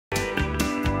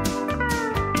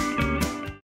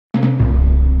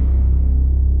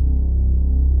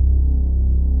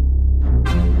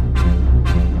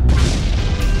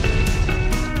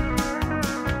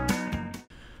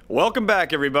Welcome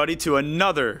back, everybody, to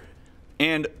another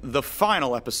and the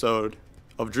final episode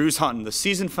of Drew's Huntin', the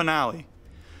season finale.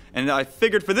 And I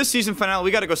figured for this season finale, we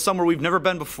got to go somewhere we've never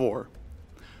been before.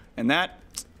 And that,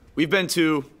 we've been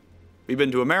to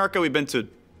America, we've been to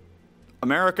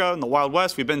America in the Wild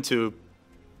West, we've been to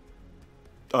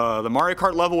the Mario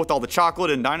Kart level with all the chocolate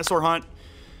and Dinosaur Hunt.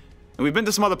 And we've been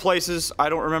to some other places, I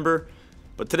don't remember.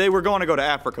 But today we're going to go to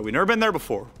Africa. We've never been there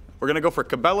before. We're going to go for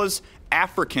Cabela's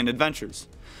African Adventures.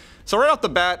 So right off the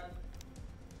bat,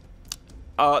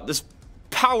 this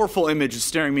powerful image is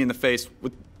staring me in the face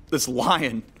with this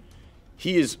lion.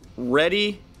 He is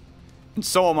ready, and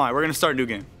so am I. We're going to start a new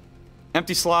game.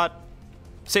 Empty slot,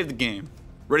 save the game.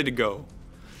 Ready to go.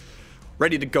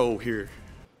 Ready to go here.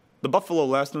 The buffalo,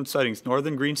 last known sightings,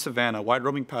 northern green savanna, wide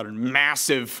roaming pattern,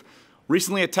 massive.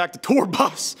 Recently attacked a tour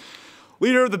bus.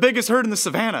 Leader of the biggest herd in the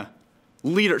savannah.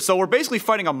 Leader. So we're basically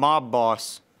fighting a mob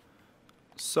boss.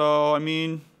 So, I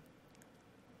mean,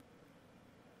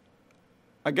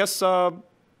 I guess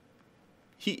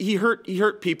he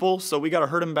hurt people, so we gotta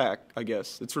hurt him back, I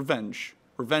guess. It's revenge.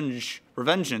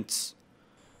 Revengeance.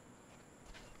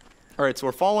 Alright, so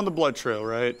we're following the blood trail,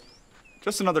 right?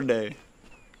 Just another day.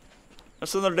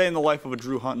 Just another day in the life of a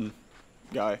Drew Huntin'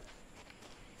 guy.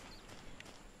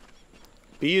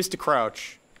 B is to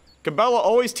crouch. Cabela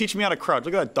always teach me how to crouch.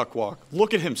 Look at that duck walk.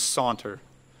 Look at him saunter.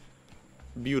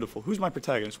 Beautiful. Who's my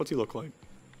protagonist? What's he look like?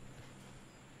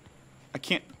 I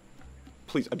can't.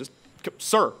 Please,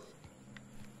 sir.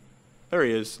 There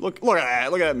he is. Look at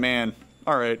that. Look at that man.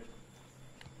 All right.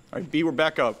 All right, B, we're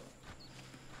back up.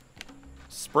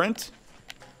 Sprint.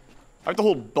 I have to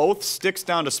hold both sticks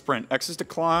down to sprint. X is to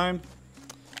climb.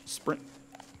 Sprint.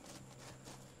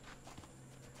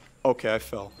 Okay, I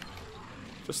fell.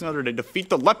 Just another day. Defeat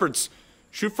the leopards.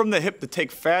 Shoot from the hip to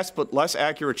take fast but less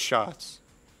accurate shots.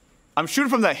 I'm shooting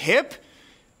from the hip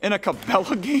in a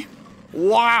Cabela game?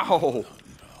 Wow.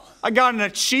 I got an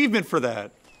achievement for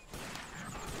that.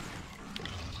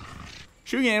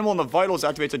 Shooting an animal in the vitals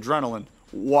activates adrenaline.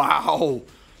 Wow.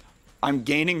 I'm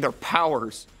gaining their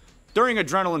powers. During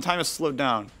adrenaline, time is slowed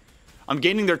down. I'm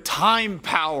gaining their time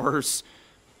powers.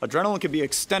 Adrenaline can be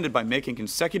extended by making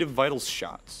consecutive vitals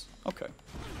shots. Okay.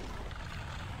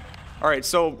 Alright,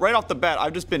 so right off the bat,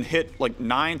 I've just been hit like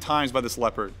 9 times by this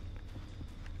leopard.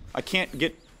 I can't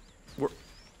get...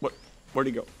 Where'd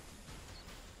he go?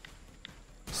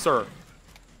 Sir.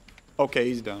 Okay,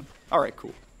 he's down. Alright,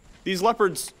 cool. These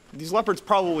leopards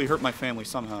probably hurt my family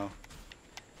somehow.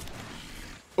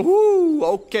 Ooh,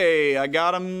 okay, I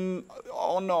got him.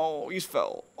 Oh no, he's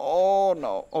fell. Oh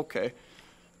no, okay.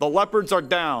 The leopards are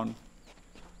down.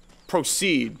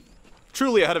 Proceed.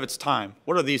 Truly ahead of its time.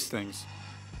 What are these things?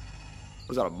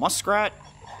 Was that a muskrat?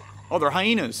 Oh, they're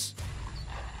hyenas.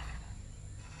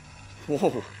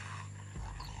 Whoa.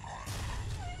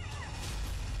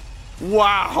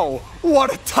 Wow,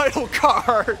 what a title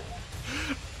card!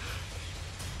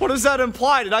 What does that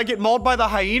imply? Did I get mauled by the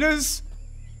hyenas?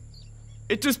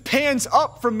 It just pans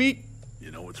up from me.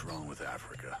 You know what's wrong with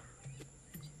Africa?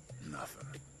 Nothing.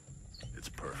 It's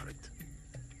perfect.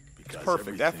 Because it's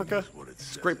perfect. Africa,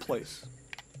 it's a great place.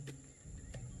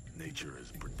 Nature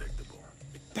is predictable.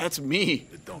 That's me.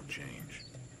 It don't change.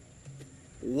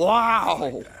 Wow.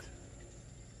 Like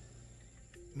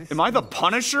that. Am I the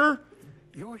Punisher?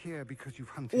 You're here because you've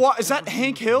hunted. What is that,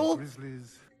 Hank Hill?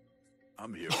 Grizzlies.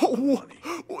 I'm here for the money.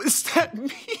 Is that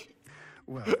me?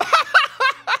 Well,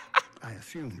 I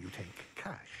assume you take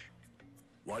cash.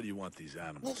 Why do you want these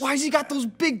animals? Well, why's he got those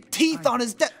big teeth on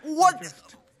his neck? What?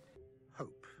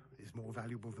 Hope is more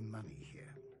valuable than money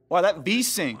here. Wow, that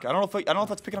V-sync. I don't know if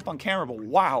that's picking up on camera, but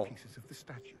wow. Pieces of the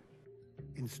statue.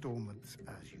 Installments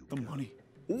as you The go. money.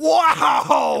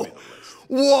 Wow!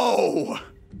 Whoa!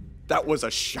 That was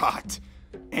a shot.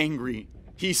 Angry.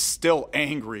 He's still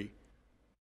angry.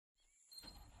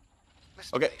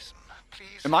 Okay.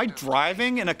 Am I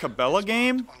driving in a Cabela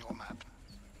game?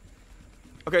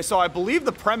 Okay, so I believe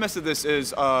the premise of this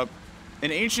is an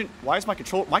ancient... Why is my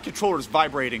controller... My controller is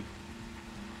vibrating.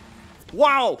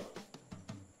 Wow!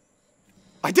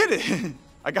 I did it!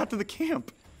 I got to the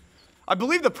camp. I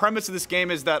believe the premise of this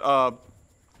game is that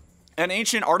an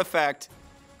ancient artifact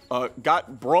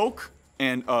got broke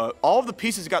and all of the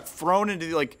pieces got thrown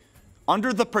into like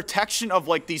under the protection of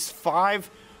like these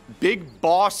 5 big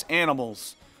boss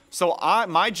animals. So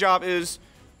my job is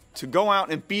to go out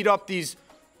and beat up these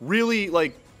really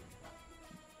like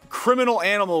criminal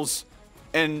animals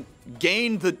and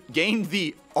gain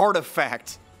the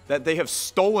artifact that they have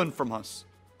stolen from us.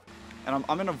 And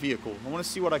I'm in a vehicle. I want to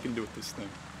see what I can do with this thing.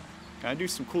 Can I do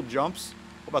some cool jumps?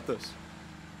 What about this?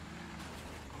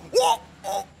 Whoa!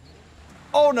 Oh.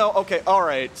 Oh no, okay,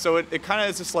 alright. So it kind of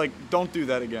is just like, don't do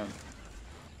that again.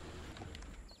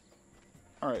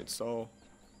 Alright, so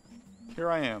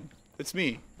here I am. It's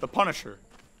me, the Punisher.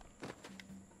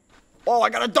 Oh, I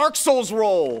got a Dark Souls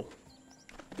roll!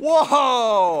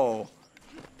 Whoa!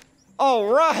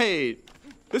 Alright!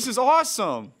 This is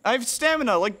awesome! I have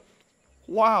stamina, like,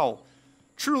 wow.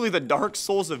 Truly the Dark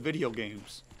Souls of video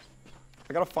games.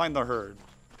 I gotta find the herd.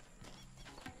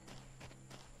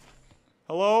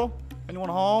 Hello? Anyone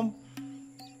home?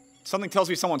 Something tells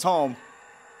me someone's home.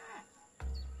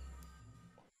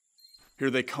 Here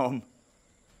they come.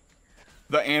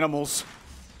 The animals.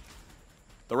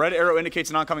 The red arrow indicates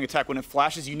an oncoming attack. When it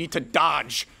flashes, you need to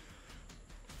dodge.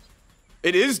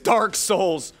 It is Dark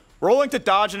Souls. Rolling to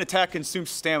dodge an attack consumes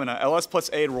stamina. LS plus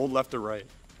A and rolled left or right.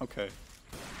 Okay.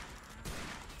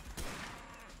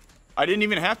 I didn't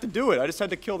even have to do it. I just had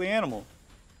to kill the animal.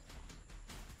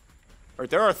 Alright,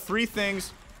 there are 3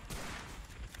 things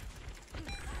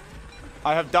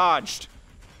I have dodged.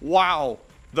 Wow.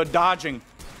 The dodging.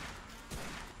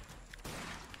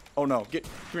 Oh no, come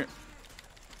here.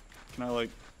 Can I like...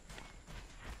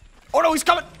 Oh no, he's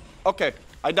coming! Okay,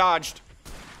 I dodged.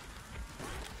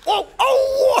 Oh,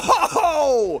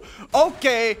 oh, whoa!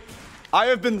 Okay, I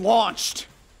have been launched.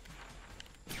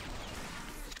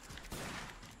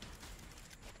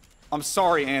 I'm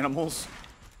sorry, animals.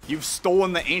 You've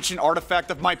stolen the ancient artifact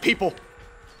of my people.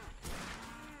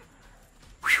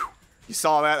 Whew. You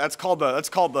saw that? That's called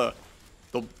the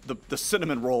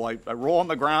cinnamon roll. I roll on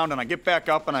the ground and I get back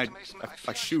up and I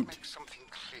shoot.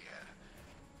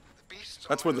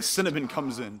 That's where the cinnamon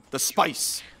comes in. The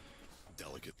spice.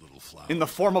 Delicate little flower. In the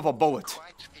form of a bullet.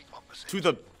 To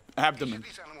the abdomen.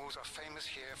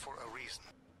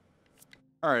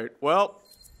 Alright, well,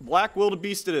 Black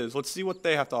Wildebeest it is. Let's see what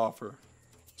they have to offer.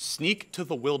 Sneak to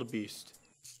the Wildebeest.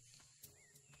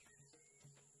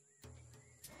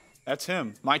 That's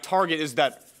him. My target is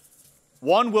that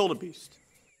one Wildebeest.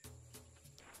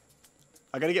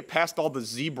 I gotta get past all the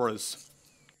zebras.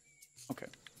 Okay.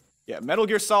 Yeah, Metal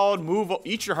Gear Solid, move,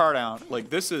 eat your heart out. Like,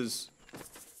 this is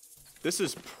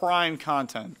prime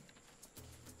content.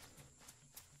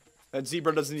 That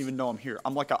zebra doesn't even know I'm here.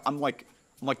 I'm like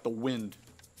the wind.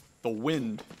 The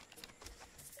wind.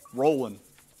 Rolling.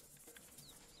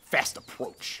 Fast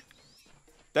approach.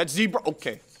 That zebra,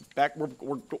 okay. Back,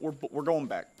 we're going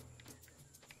back.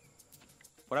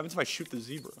 What happens if I shoot the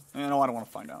zebra? No, I don't want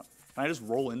to find out. Can I just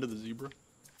roll into the zebra?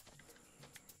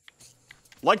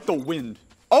 Like the wind.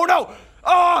 Oh no!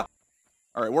 Ah!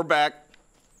 Alright, we're back.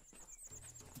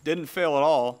 Didn't fail at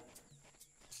all.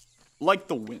 Like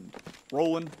the wind.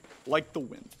 Rolling like the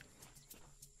wind.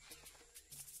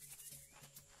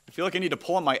 I feel like I need to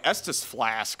pull on my Estus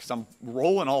flask because I'm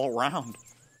rolling all around.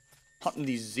 Hunting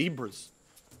these zebras.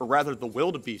 Or rather, the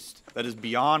wildebeest that is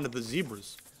beyond the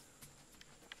zebras.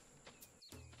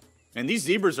 And these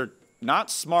zebras are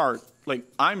not smart. Like,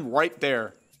 I'm right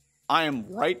there. I am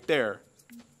right there.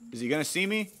 Is he gonna see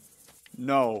me?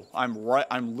 No, I'm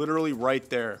literally right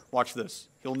there. Watch this.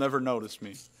 He'll never notice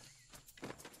me.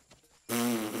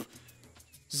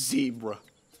 Zebra.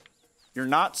 You're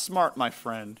not smart, my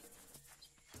friend.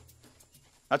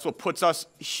 That's what puts us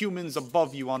humans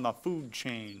above you on the food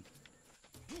chain.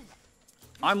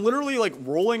 I'm literally like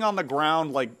rolling on the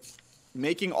ground, like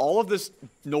making all of this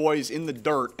noise in the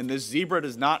dirt, and this zebra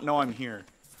does not know I'm here.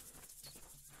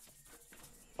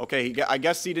 Okay, I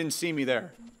guess he didn't see me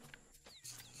there.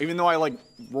 Even though I like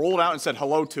rolled out and said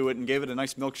hello to it and gave it a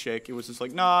nice milkshake, it was just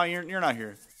like, nah, you're not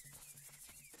here.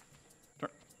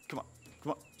 Come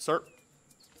on, sir.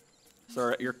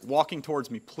 Sir, you're walking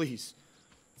towards me, please.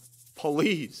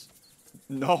 Please.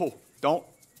 No, don't.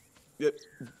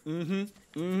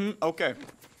 Okay.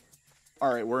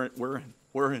 All right, we're in.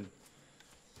 Whew.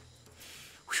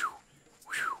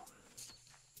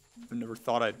 I never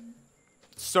thought I'd...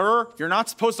 Sir, you're not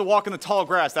supposed to walk in the tall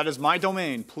grass. That is my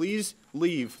domain. Please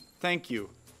leave. Thank you.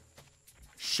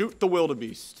 Shoot the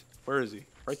wildebeest. Where is he?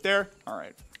 Right there? All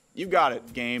right. You got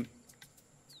it, game.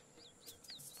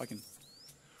 If I can...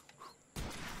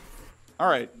 All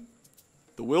right.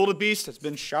 The wildebeest has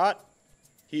been shot.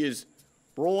 He is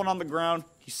rolling on the ground.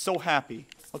 He's so happy.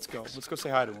 Let's go. Let's go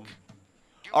say hi to him.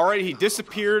 All right, he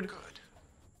disappeared.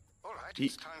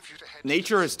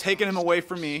 Nature has taken him away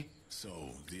from me.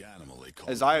 So the animal they call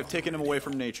as I have taken him away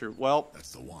from nature. Well,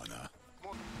 that's the one, huh?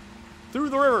 Through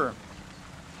the river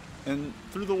and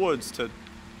through the woods to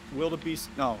wildebeest.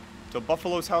 No, to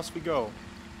Buffalo's house we go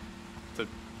to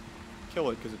kill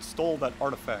it because it stole that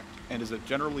artifact and is a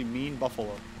generally mean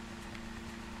buffalo.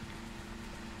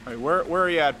 All right, where are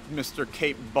you at, Mr.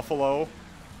 Cape Buffalo?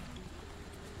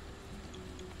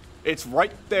 It's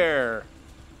right there.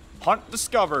 Hunt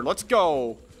discovered. Let's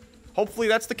go. Hopefully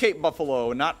that's the Cape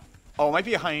Buffalo and not... Oh, it might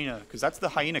be a hyena, because that's the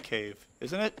hyena cave,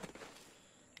 isn't it?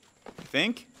 I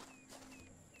think.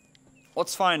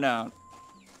 Let's find out.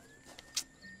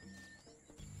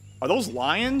 Are those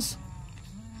lions?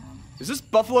 Is this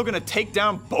buffalo gonna take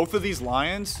down both of these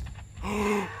lions?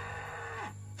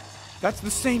 That's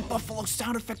the same buffalo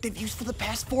sound effect they've used for the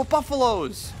past 4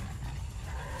 buffaloes.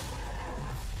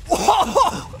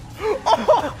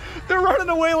 Oh, they're running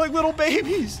away like little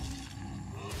babies.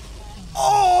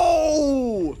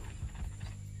 Oh!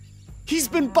 He's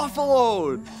been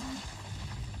buffaloed.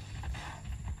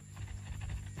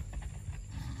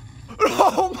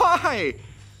 Oh my!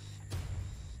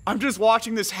 I'm just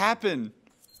watching this happen.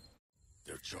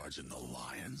 They're charging the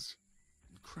lions?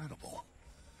 Incredible.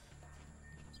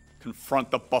 Confront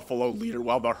the buffalo leader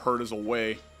while the herd is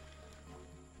away.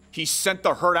 He sent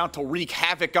the herd out to wreak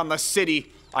havoc on the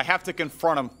city. I have to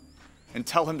confront him and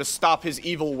tell him to stop his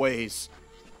evil ways.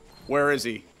 Where is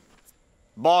he?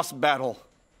 Boss battle.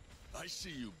 I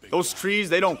see you, big Those trees,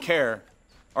 they don't care.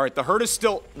 All right, the herd is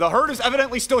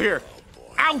evidently still here.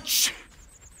 boy. Ouch!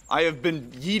 I have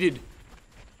been yeeted.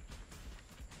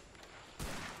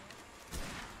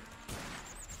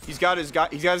 He's got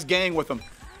his gang with him.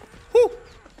 Whoo!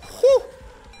 Whoo!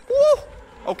 Woo!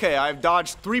 Okay, I've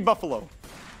dodged 3 buffalo.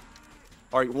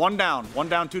 All right, 1 down,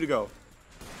 2 to go.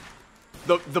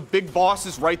 The big boss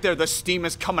is right there. The steam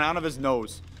is coming out of his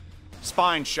nose.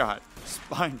 Spine shot.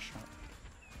 Spine shot.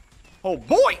 Oh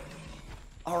boy!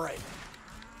 All right.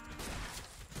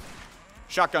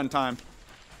 Shotgun time.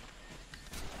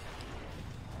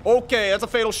 Okay, that's a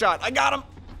fatal shot. I got him.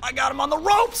 I got him on the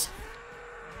ropes.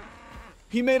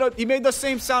 He made the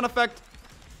same sound effect.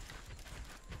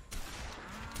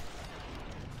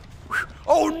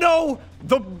 Oh no!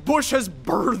 The bush has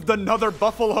birthed another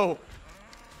buffalo.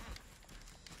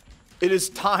 It is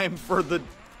time for the...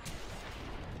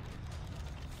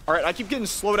 All right, I keep getting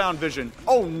slow down vision.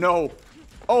 Oh no!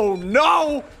 Oh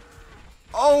no!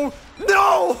 Oh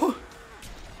no!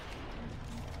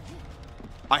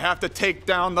 I have to take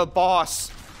down the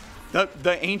boss.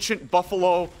 The ancient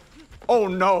buffalo. Oh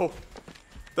no!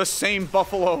 The same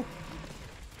buffalo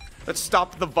that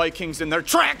stopped the Vikings in their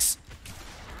tracks.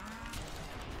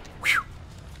 Whew.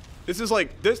 This is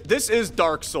like this is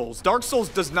Dark Souls. Dark Souls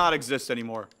does not exist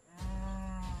anymore.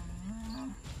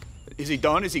 Is he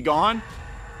done? Is he gone?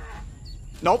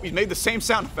 Nope, he made the same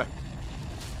sound effect.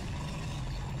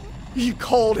 He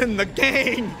called in the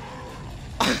gang.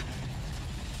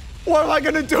 What am I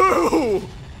gonna do?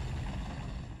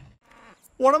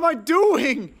 What am I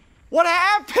doing? What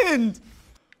happened?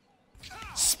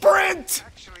 Sprint!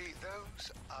 Actually,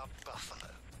 those are buffalo.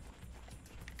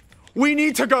 We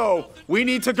need to go. We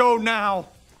need to go now.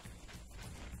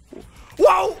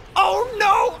 Whoa! Oh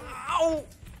no! Ow!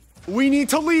 We need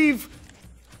to leave.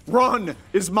 Run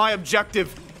is my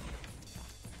objective.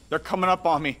 They're coming up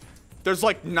on me. There's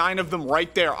like 9 of them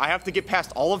right there. I have to get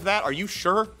past all of that. Are you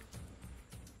sure?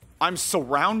 I'm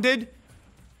surrounded.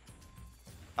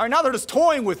 All right, now they're just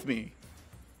toying with me.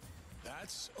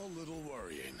 That's a little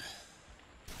worrying.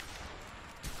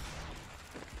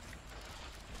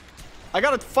 I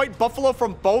gotta fight buffalo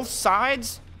from both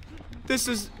sides? This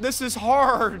is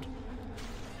hard.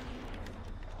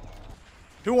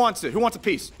 Who wants it? Who wants a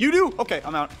piece? You do? Okay,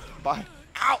 I'm out. Bye.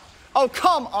 Ow! Oh,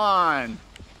 come on!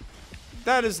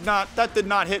 That did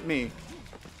not hit me.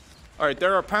 All right,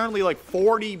 there are apparently like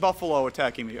 40 buffalo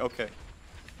attacking me. Okay.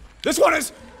 This one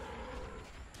is...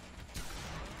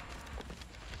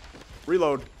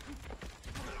 Reload.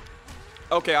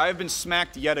 Okay, I have been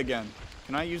smacked yet again.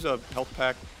 Can I use a health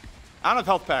pack? I don't have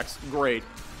health packs. Great.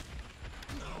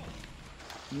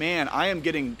 Man, I am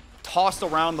getting tossed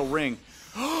around the ring.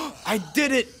 I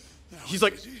did it! He's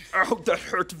like, oh, that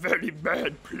hurts very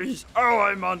bad, please. Oh,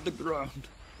 I'm on the ground.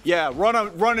 Yeah,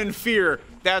 run in fear.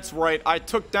 That's right, I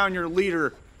took down your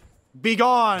leader. Be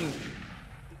gone!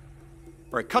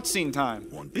 All right, cutscene time.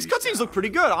 These cutscenes look pretty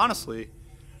good, honestly.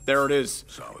 There it is.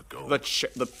 Solid gold.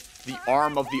 The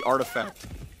arm of the artifact.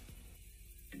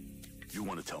 You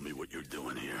want to tell me what you're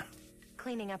doing here?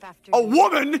 Cleaning up after A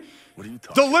woman What are you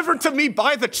talking delivered to me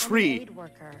by the I'm an tree. aid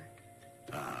worker.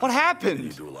 What You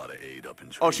happened? do a lot of aid up in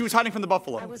trees. Oh, she was hiding from the I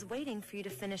buffalo. was waiting for you to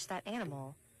finish that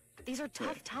animal. These are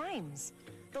tough times.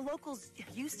 The locals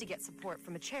used to get support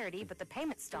from a charity, but the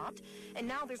payment stopped, and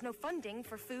now there's no funding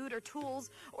for food or tools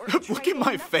or Look at training,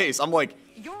 my nothing. face. I'm like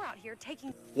You're out here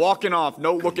taking walking off,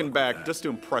 no looking back, just to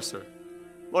impress her.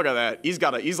 Look at that. He's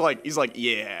like,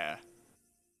 yeah.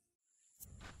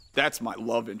 That's my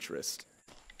love interest.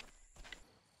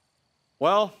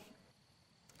 Well,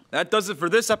 that does it for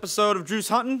this episode of Drew's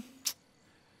Huntin'.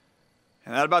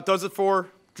 And that about does it for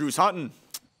Drew's Huntin'.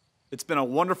 It's been a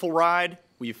wonderful ride.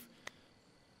 We've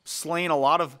slain a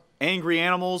lot of angry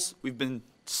animals. We've been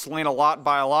slain a lot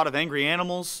by a lot of angry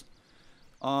animals.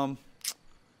 I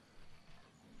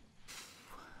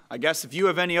guess if you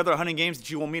have any other hunting games that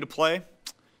you want me to play,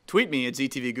 tweet me at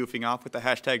ZTV Goofing Off with the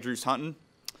hashtag Drew's Huntin'.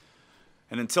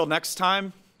 And until next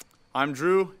time, I'm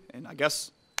Drew, and I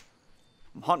guess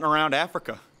I'm hunting around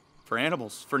Africa for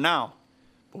animals for now.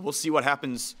 But we'll see what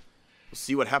happens. We'll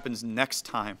see what happens next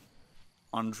time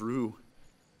on Drew,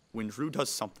 when Drew does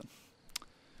something.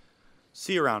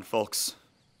 See you around, folks.